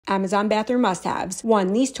Amazon bathroom must-haves.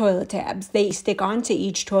 1. These toilet tabs. They stick onto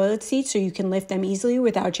each toilet seat so you can lift them easily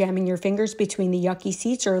without jamming your fingers between the yucky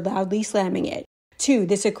seats or loudly slamming it. 2.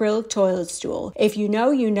 This acrylic toilet stool. If you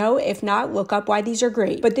know, you know. If not, look up why these are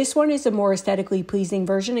great. But this one is a more aesthetically pleasing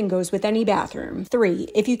version and goes with any bathroom. 3.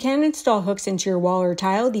 If you can install hooks into your wall or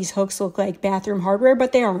tile, these hooks look like bathroom hardware,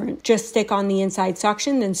 but they aren't. Just stick on the inside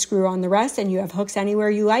suction, then screw on the rest, and you have hooks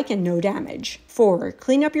anywhere you like and no damage. 4.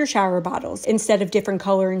 Clean up your shower bottles. Instead of different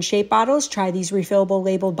color and shape bottles, try these refillable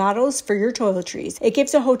labeled bottles for your toiletries. It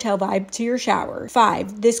gives a hotel vibe to your shower.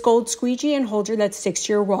 5. This gold squeegee and holder that sticks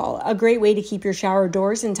to your wall. A great way to keep your shower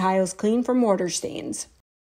doors and tiles clean from water stains.